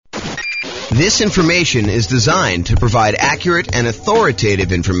This information is designed to provide accurate and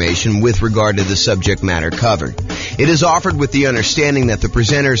authoritative information with regard to the subject matter covered. It is offered with the understanding that the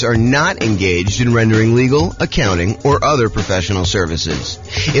presenters are not engaged in rendering legal, accounting, or other professional services.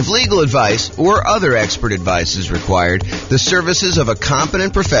 If legal advice or other expert advice is required, the services of a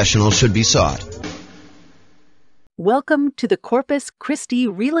competent professional should be sought. Welcome to the Corpus Christi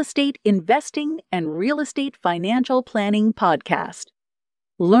Real Estate Investing and Real Estate Financial Planning Podcast.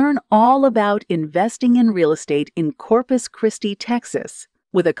 Learn all about investing in real estate in Corpus Christi, Texas,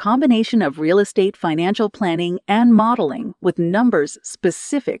 with a combination of real estate financial planning and modeling with numbers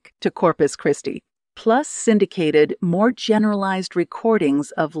specific to Corpus Christi, plus syndicated, more generalized recordings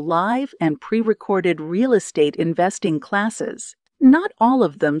of live and pre-recorded real estate investing classes, not all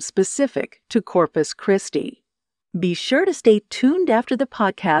of them specific to Corpus Christi. Be sure to stay tuned after the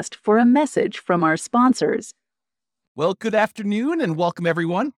podcast for a message from our sponsors. Well, good afternoon and welcome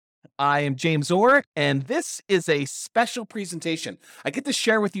everyone. I am James Orr, and this is a special presentation. I get to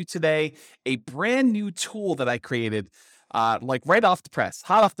share with you today a brand new tool that I created, right off the press,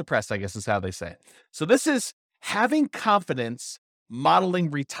 hot off the press, I guess is how they say it. So this is having confidence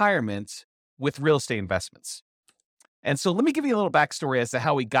modeling retirement with real estate investments. And so let me give you a little backstory as to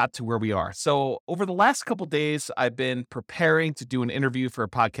how we got to where we are. So over the last couple of days, I've been preparing to do an interview for a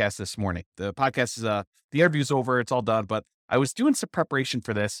podcast this morning. The podcast is, the interview's over, it's all done, but I was doing some preparation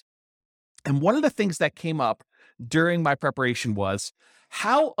for this. And one of the things that came up during my preparation was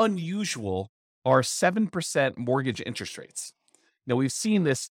how unusual are 7% mortgage interest rates. Now, we've seen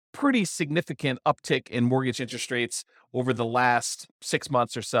this pretty significant uptick in mortgage interest rates over the last 6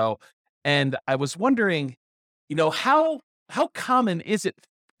 months or so. And I was wondering, how common is it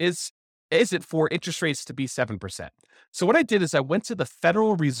for interest rates to be 7%? So what I did is I went to the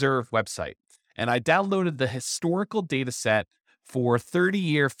Federal Reserve website and I downloaded the historical data set for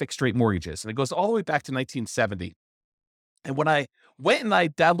 30-year fixed rate mortgages. And it goes all the way back to 1970. And when I went and I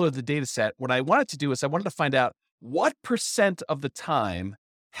downloaded the data set, what I wanted to do is I wanted to find out what percent of the time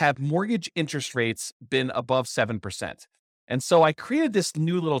have mortgage interest rates been above 7%. And so I created this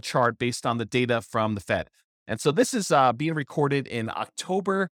new little chart based on the data from the Fed. And so this is being recorded in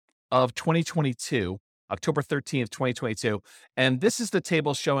October of 2022, October 13th, 2022. And this is the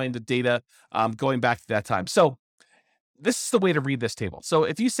table showing the data going back to that time. So this is the way to read this table. So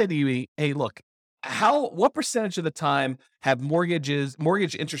if you say to me, hey, look, what percentage of the time have mortgage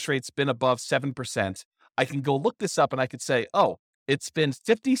interest rates been above 7%? I can go look this up and I could say, oh, it's been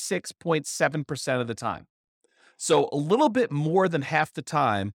 56.7% of the time. So a little bit more than half the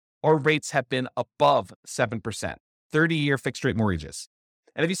time, our rates have been above 7%, 30-year fixed rate mortgages.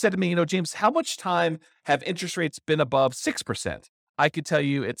 And if you said to me, James, how much time have interest rates been above 6%? I could tell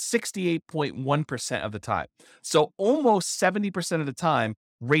you it's 68.1% of the time. So almost 70% of the time,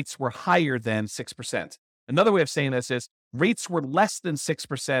 rates were higher than 6%. Another way of saying this is rates were less than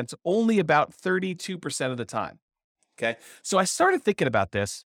 6%, only about 32% of the time. Okay. So I started thinking about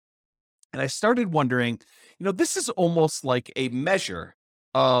this and I started wondering, this is almost like a measure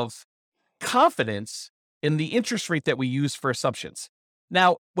of confidence in the interest rate that we use for assumptions.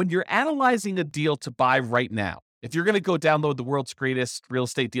 Now, when you're analyzing a deal to buy right now, if you're going to go download the world's greatest real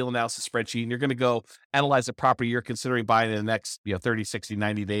estate deal analysis spreadsheet and you're going to go analyze a property you're considering buying in the next 30, 60,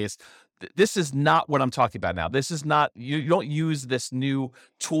 90 days, this is not what I'm talking about now. This is not, you don't use this new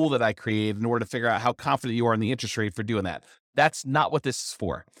tool that I created in order to figure out how confident you are in the interest rate for doing that. That's not what this is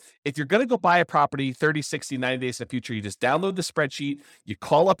for. If you're going to go buy a property 30, 60, 90 days in the future, you just download the spreadsheet, you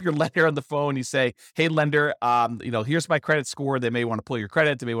call up your lender on the phone, you say, hey, lender, here's my credit score. They may want to pull your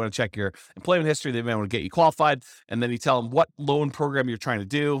credit. They may want to check your employment history. They may want to get you qualified. And then you tell them what loan program you're trying to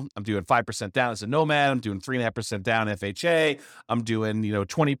do. I'm doing 5% down as a nomad. I'm doing 3.5% down FHA. I'm doing,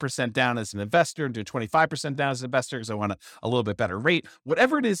 20% down as an investor. I'm doing 25% down as an investor because I want a little bit better rate.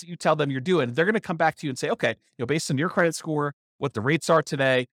 Whatever it is you tell them you're doing, they're going to come back to you and say, okay, based on your credit score, what the rates are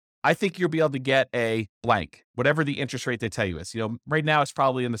today, I think you'll be able to get a blank, whatever the interest rate they tell you is. Right now it's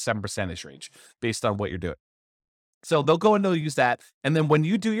probably in the 7% range based on what you're doing. So they'll go and they'll use that. And then when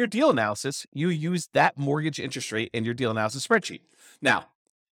you do your deal analysis, you use that mortgage interest rate in your deal analysis spreadsheet. Now,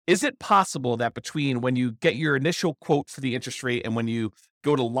 is it possible that between when you get your initial quote for the interest rate and when you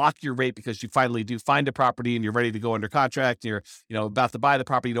go to lock your rate because you finally do find a property and you're ready to go under contract, you're about to buy the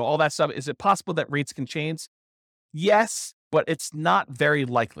property, all that stuff, is it possible that rates can change? Yes, but it's not very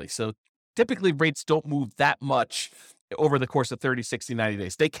likely. So typically rates don't move that much over the course of 30, 60, 90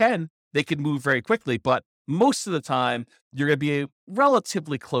 days. They could move very quickly, but most of the time you're going to be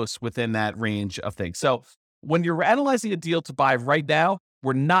relatively close within that range of things. So when you're analyzing a deal to buy right now,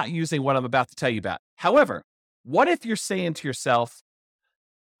 we're not using what I'm about to tell you about. However, what if you're saying to yourself,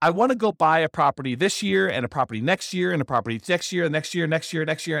 I want to go buy a property this year and a property next year and a property next year, next year,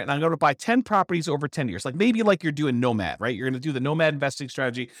 and I'm going to buy 10 properties over 10 years. Like maybe like you're doing Nomad, right? You're going to do the Nomad investing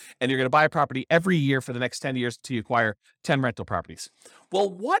strategy and you're going to buy a property every year for the next 10 years until you acquire 10 rental properties.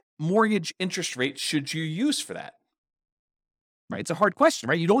 Well, what mortgage interest rate should you use for that? Right? It's a hard question,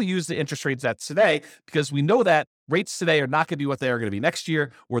 right? You don't use the interest rates that's today because we know that rates today are not going to be what they are going to be next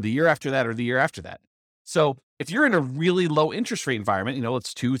year or the year after that or the year after that. So if you're in a really low interest rate environment,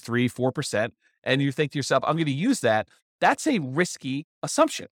 it's 2, 3, 4%, and you think to yourself, I'm going to use that, that's a risky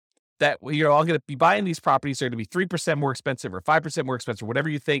assumption that, I'm going to be buying these properties. They're going to be 3% more expensive or 5% more expensive, whatever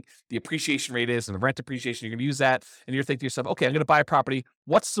you think the appreciation rate is and the rent appreciation, you're going to use that. And you're thinking to yourself, okay, I'm going to buy a property.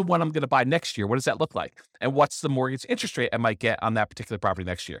 What's the one I'm going to buy next year? What does that look like? And what's the mortgage interest rate I might get on that particular property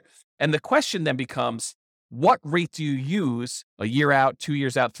next year? And the question then becomes, what rate do you use a year out, 2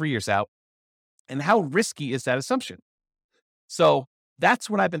 years out, 3 years out? And how risky is that assumption? So that's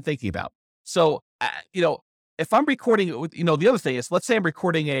what I've been thinking about. So, if I'm recording, the other thing is, let's say I'm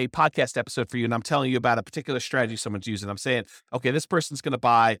recording a podcast episode for you and I'm telling you about a particular strategy someone's using. I'm saying, okay, this person's going to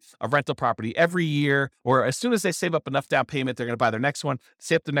buy a rental property every year, or as soon as they save up enough down payment, they're going to buy their next one.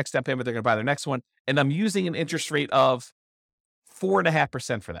 Save up the next down payment, they're going to buy their next one. And I'm using an interest rate of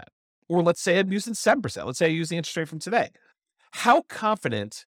 4.5% for that. Or let's say I'm using 7%. Let's say I'm using the interest rate from today. How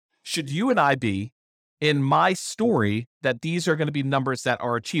confident should you and I be in my story that these are going to be numbers that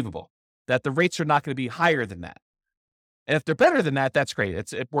are achievable, that the rates are not going to be higher than that? And if they're better than that, that's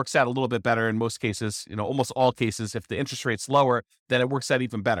great. It works out a little bit better in most cases, almost all cases. If the interest rate's lower, then it works out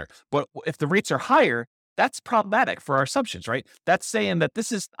even better. But if the rates are higher, that's problematic for our assumptions, right? That's saying that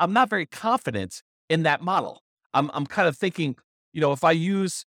I'm not very confident in that model. I'm kind of thinking, if I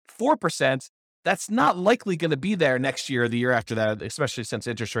use 4%, that's not likely going to be there next year or the year after that, especially since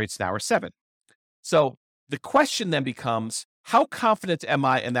interest rates now are 7%. So the question then becomes, how confident am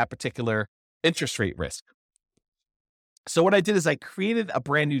I in that particular interest rate risk? So what I did is I created a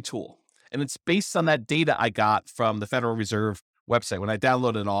brand new tool, and it's based on that data I got from the Federal Reserve website. When I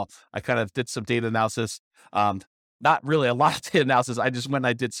downloaded it all, I kind of did some data analysis, not really a lot of data analysis. I just went and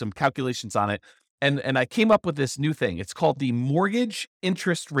I did some calculations on it. And I came up with this new thing. It's called the Mortgage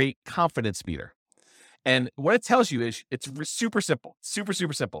Interest Rate Confidence Meter. And what it tells you is it's super simple, super,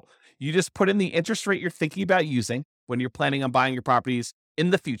 super simple. You just put in the interest rate you're thinking about using when you're planning on buying your properties in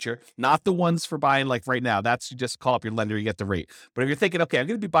the future, not the ones for buying like right now. That's, you just call up your lender, you get the rate. But if you're thinking, okay, I'm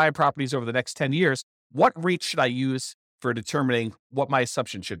going to be buying properties over the next 10 years, what rate should I use for determining what my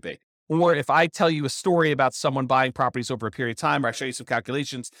assumption should be? Or if I tell you a story about someone buying properties over a period of time, or I show you some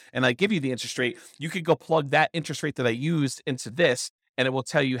calculations and I give you the interest rate, you could go plug that interest rate that I used into this, and it will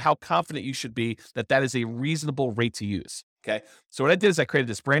tell you how confident you should be that that is a reasonable rate to use. Okay. So what I did is I created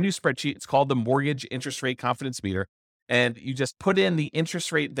this brand new spreadsheet. It's called the Mortgage Interest Rate Confidence Meter. And you just put in the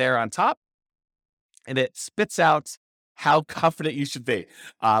interest rate there on top, and it spits out how confident you should be,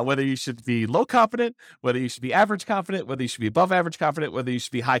 whether you should be low confident, whether you should be average confident, whether you should be above average confident, whether you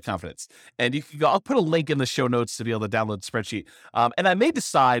should be high confidence. And you can go, I'll put a link in the show notes to be able to download the spreadsheet. And I may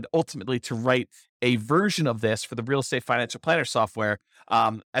decide ultimately to write a version of this for the Real Estate Financial Planner software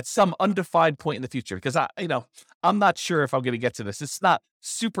at some undefined point in the future, because I'm not sure if I'm going to get to this. It's not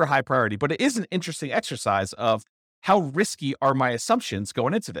super high priority, but it is an interesting exercise of how risky are my assumptions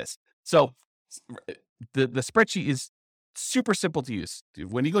going into this. So the spreadsheet is super simple to use.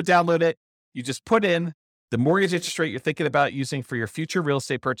 When you go download it, you just put in the mortgage interest rate you're thinking about using for your future real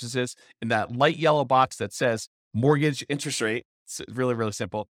estate purchases in that light yellow box that says mortgage interest rate. It's really, really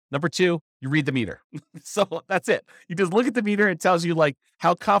simple. Number 2, you read the meter. So that's it. You just look at the meter. It tells you like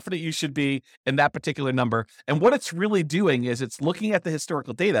how confident you should be in that particular number. And what it's really doing is it's looking at the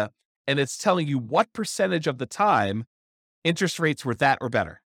historical data and it's telling you what percentage of the time interest rates were that or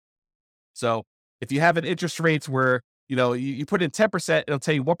better. So if you have an interest rates where, you put in 10%, it'll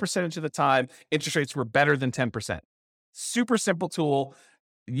tell you what percentage of the time interest rates were better than 10%. Super simple tool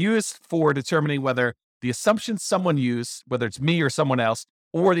used for determining whether the assumptions someone used, whether it's me or someone else,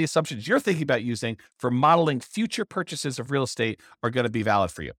 or the assumptions you're thinking about using for modeling future purchases of real estate are going to be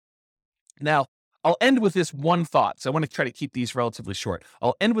valid for you. Now, I'll end with this one thought. So I want to try to keep these relatively short.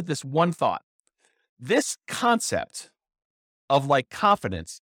 I'll end with this one thought. This concept of like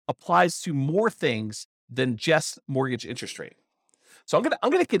confidence applies to more things than just mortgage interest rate. So I'm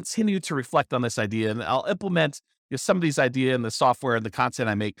going to continue to reflect on this idea, and I'll implement some of these ideas in the software and the content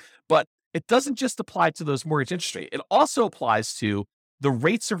I make. But it doesn't just apply to those mortgage interest rate. It also applies to the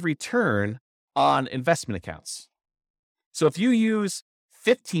rates of return on investment accounts. So if you use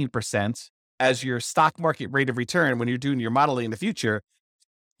 15% as your stock market rate of return when you're doing your modeling in the future,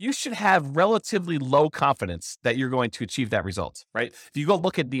 you should have relatively low confidence that you're going to achieve that result, right? If you go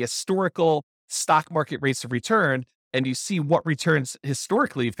look at the historical stock market rates of return and you see what returns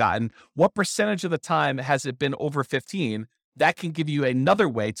historically you've gotten, what percentage of the time has it been over 15? That can give you another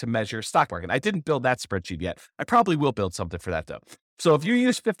way to measure stock market. I didn't build that spreadsheet yet. I probably will build something for that though. So if you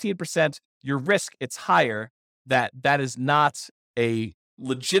use 15%, your risk, it's higher. That is not a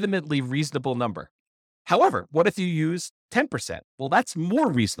legitimately reasonable number. However, what if you use 10%? Well, that's more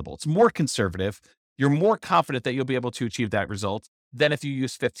reasonable. It's more conservative. You're more confident that you'll be able to achieve that result than if you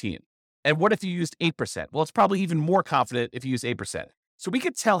use 15. And what if you used 8%? Well, it's probably even more confident if you use 8%. So we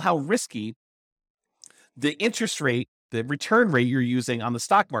could tell how risky the interest rate, the return rate you're using on the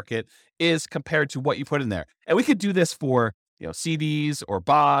stock market is compared to what you put in there. And we could do this for CDs or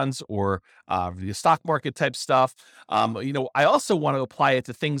bonds or the stock market type stuff. I also want to apply it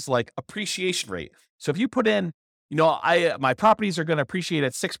to things like appreciation rate. So if you put in, my properties are going to appreciate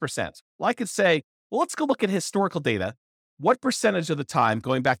at 6%. Well, I could say, well, let's go look at historical data. What percentage of the time,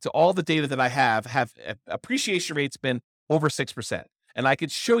 going back to all the data that I have appreciation rates been over 6%? And I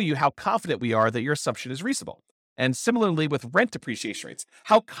could show you how confident we are that your assumption is reasonable. And similarly with rent appreciation rates,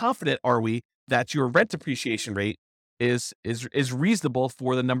 how confident are we that your rent appreciation rate is reasonable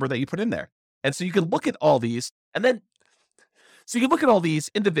for the number that you put in there? And so you can look at all these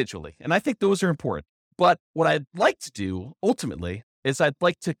individually. And I think those are important. But what I'd like to do ultimately is I'd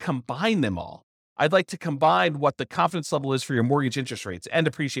like to combine them all. I'd like to combine what the confidence level is for your mortgage interest rates and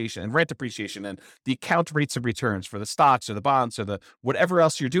appreciation and rent appreciation and the account rates of returns for the stocks or the bonds or the whatever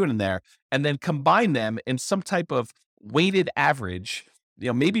else you're doing in there, and then combine them in some type of weighted average,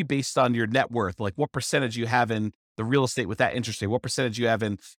 maybe based on your net worth, like what percentage you have in the real estate with that interest rate, what percentage you have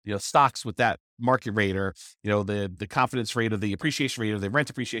in stocks with that market rate, or the confidence rate or the appreciation rate or the rent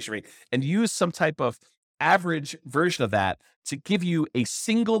appreciation rate, and use some type of average version of that to give you a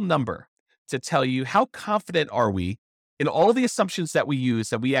single number to tell you how confident are we in all the assumptions that we use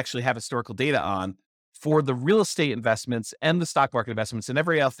that we actually have historical data on for the real estate investments and the stock market investments and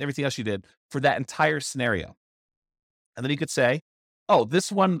everything else you did for that entire scenario. And then you could say, oh, this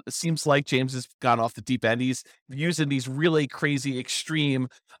one seems like James has gone off the deep end. He's using these really crazy, extreme,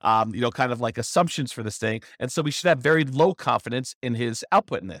 kind of like assumptions for this thing. And so we should have very low confidence in his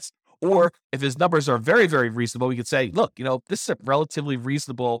output in this. Or if his numbers are very, very reasonable, we could say, look, this is a relatively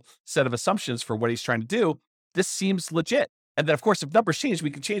reasonable set of assumptions for what he's trying to do. This seems legit. And then, of course, if numbers change, we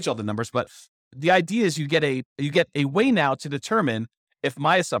can change all the numbers. But the idea is you get a way now to determine if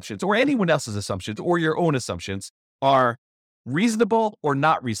my assumptions or anyone else's assumptions or your own assumptions are reasonable or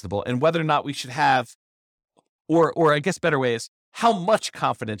not reasonable, and whether or not we should have, or I guess better way is, how much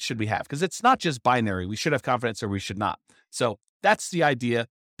confidence should we have? Because it's not just binary. We should have confidence or we should not. So that's the idea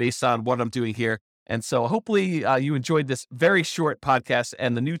based on what I'm doing here. And so hopefully you enjoyed this very short podcast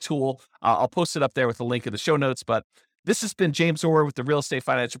and the new tool. I'll post it up there with a link in the show notes. But this has been James Orr with the Real Estate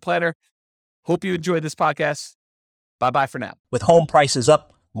Financial Planner. Hope you enjoyed this podcast. Bye-bye for now. With home prices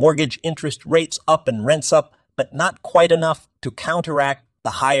up, mortgage interest rates up, and rents up, but not quite enough to counteract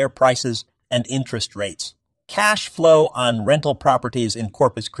the higher prices and interest rates. Cash flow on rental properties in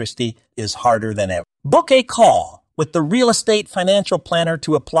Corpus Christi is harder than ever. Book a call with the Real Estate Financial Planner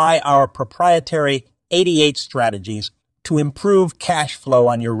to apply our proprietary 88 strategies to improve cash flow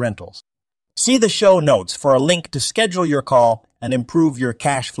on your rentals. See the show notes for a link to schedule your call and improve your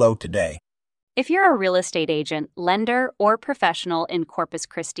cash flow today. If you're a real estate agent, lender, or professional in Corpus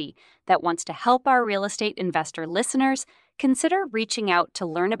Christi that wants to help our real estate investor listeners, consider reaching out to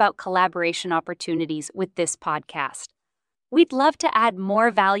learn about collaboration opportunities with this podcast. We'd love to add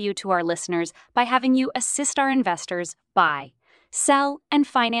more value to our listeners by having you assist our investors buy, sell, and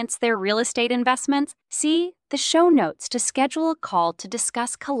finance their real estate investments. See the show notes to schedule a call to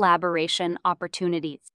discuss collaboration opportunities.